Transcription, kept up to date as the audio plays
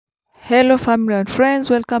Hello family and friends,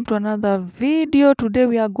 welcome to another video. Today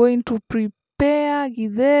we are going to prepare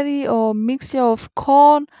githeri or mixture of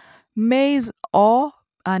corn, maize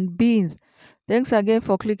and beans. Thanks again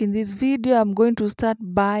for clicking this video. I'm going to start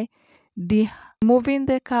by removing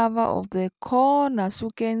the cover of the corn, as you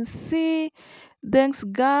can see. Thanks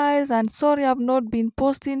guys, and sorry I've not been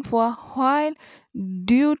posting for a while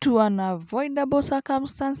due to unavoidable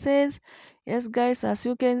circumstances. Yes guys, as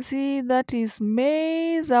you can see, that is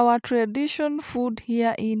maize, our tradition food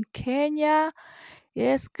here in Kenya.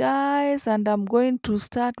 Yes guys, and I'm going to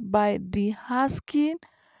start by dehusking.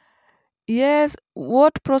 Yes,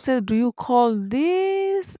 what process do you call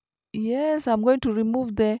this? Yes, I'm going to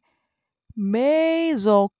remove the maize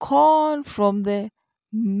or corn from the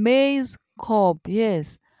maize cob.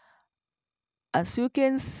 Yes, as you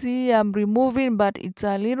can see, I'm removing, but it's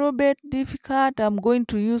a little bit difficult. I'm going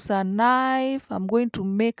to use a knife. I'm going to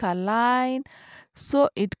make a line so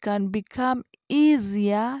it can become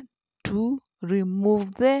easier to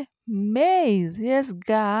remove the maize. Yes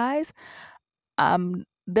guys, I'm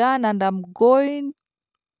done, and I'm going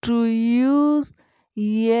to use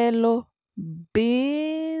yellow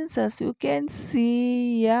beans. As you can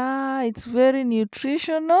see, yeah, it's very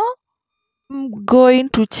nutritional. I'm going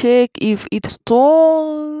to check if it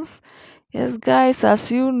stones. Yes guys,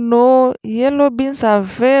 as you know, yellow beans are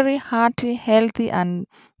very hearty, healthy and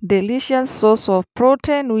delicious source of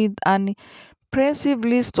protein with an impressive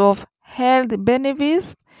list of health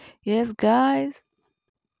benefits. Yes guys,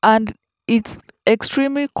 and it's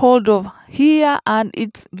extremely cold over here and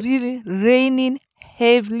it's really raining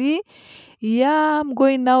heavily. Yeah, I'm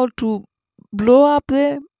going now to blow up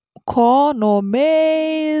the corn or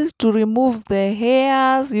maize to remove the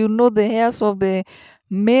hairs. You know, the hairs of the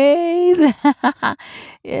maize.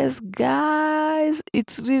 Yes guys,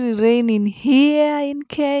 it's really raining here in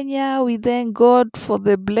Kenya. We thank God for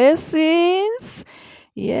the blessings.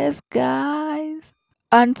 Yes guys,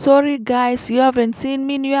 and sorry guys, you haven't seen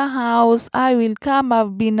me in your house. I will come.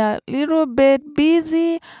 I've been a little bit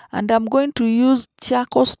busy, and I'm going to use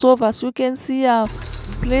charcoal stove. As you can see, I'm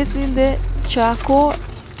placing the charcoal.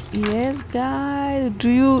 Yes guys, do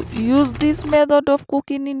you use this method of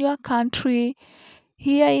cooking in your country?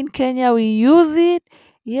 Here in Kenya we use it.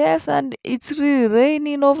 Yes, and it's really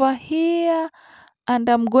raining over here, and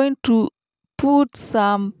I'm going to put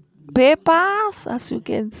some peppers. As you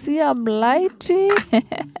can see, I'm lighting.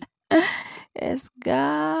 Yes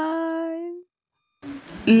guys,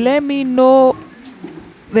 let me know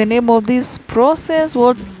the name of this process,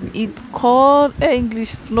 what it's called.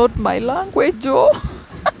 English is not my language, oh.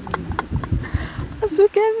 As you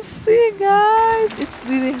can see guys, it's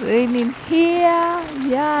really raining here.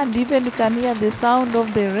 Yeah, and even you can hear the sound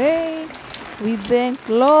of the rain. We thank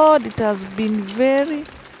Lord, it has been very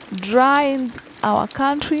dry in our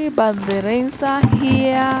country, but the rains are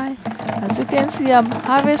here. As you can see, I'm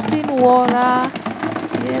harvesting water.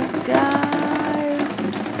 Yes guys,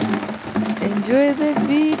 enjoy the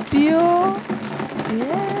video.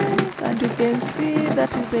 Yes, and you can see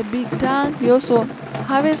that is the big tank. We also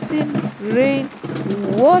harvesting rain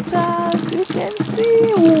waters. You can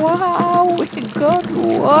see, wow, we got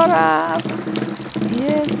water.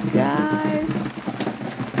 Yes guys,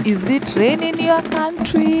 is it rain in your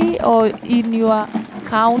country or in your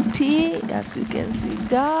county? As you can see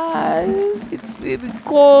guys, it's really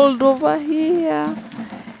cold over here.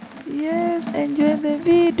 Yes, enjoy the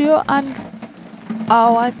video, and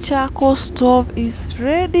our charcoal stove is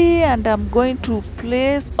ready, and I'm going to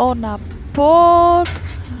place on a pot,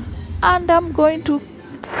 and I'm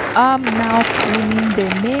now cleaning the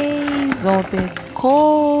maize or the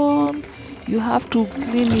corn. You have to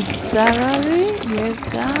clean it thoroughly. Yes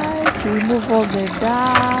guys, to remove all the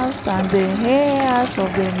dust and the hairs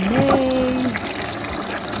of the maize.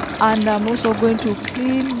 And I'm also going to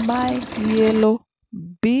clean my yellow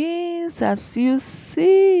beans, as you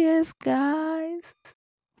see. Yes guys,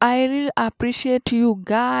 I really appreciate you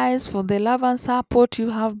guys for the love and support you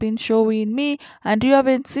have been showing me. And you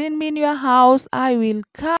haven't seen me in your house, I will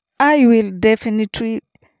come. I will definitely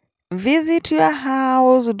visit your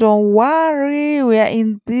house. Don't worry, we are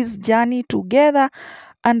in this journey together.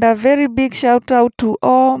 And a very big shout out to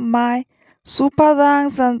all my super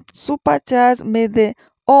thanks and super chats. May the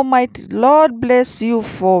Almighty Lord bless you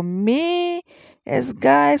for me. Yes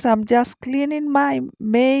guys, I'm just cleaning my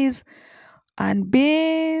maize and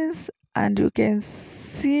beans, and you can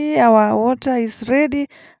see our water is ready,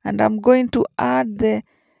 and I'm going to add the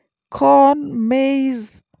corn,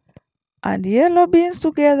 maize and yellow beans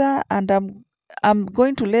together, and I'm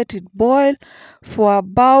going to let it boil for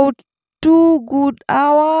about 2 good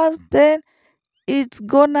hours. Then it's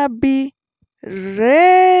gonna be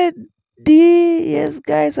ready Yes,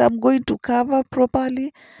 guys, I'm going to cover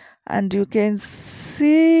properly, and you can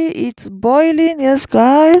see it's boiling. Yes,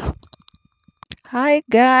 guys. Hi,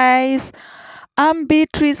 guys. I'm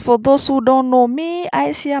Beatrice. For those who don't know me,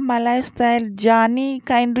 I share my lifestyle journey.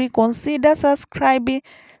 Kindly consider subscribing,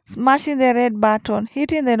 smashing the red button,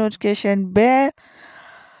 hitting the notification bell,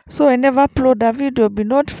 so whenever I upload a video, be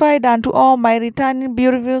notified. And to all my returning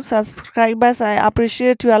beautiful subscribers, I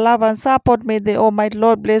appreciate your love and support. May the Almighty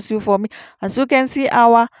Lord bless you for me. As you can see,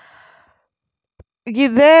 our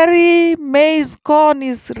Githeri maize corn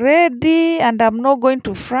is ready, and I'm not going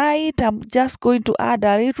to fry it. I'm just going to add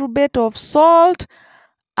a little bit of salt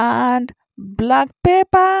and black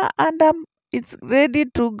pepper, and it's ready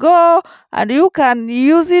to go. And you can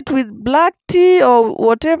use it with black tea or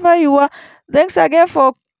whatever you want. Thanks again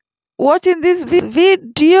for watching this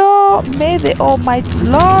video. May the Almighty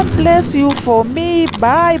Lord bless you for me.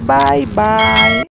 Bye bye bye.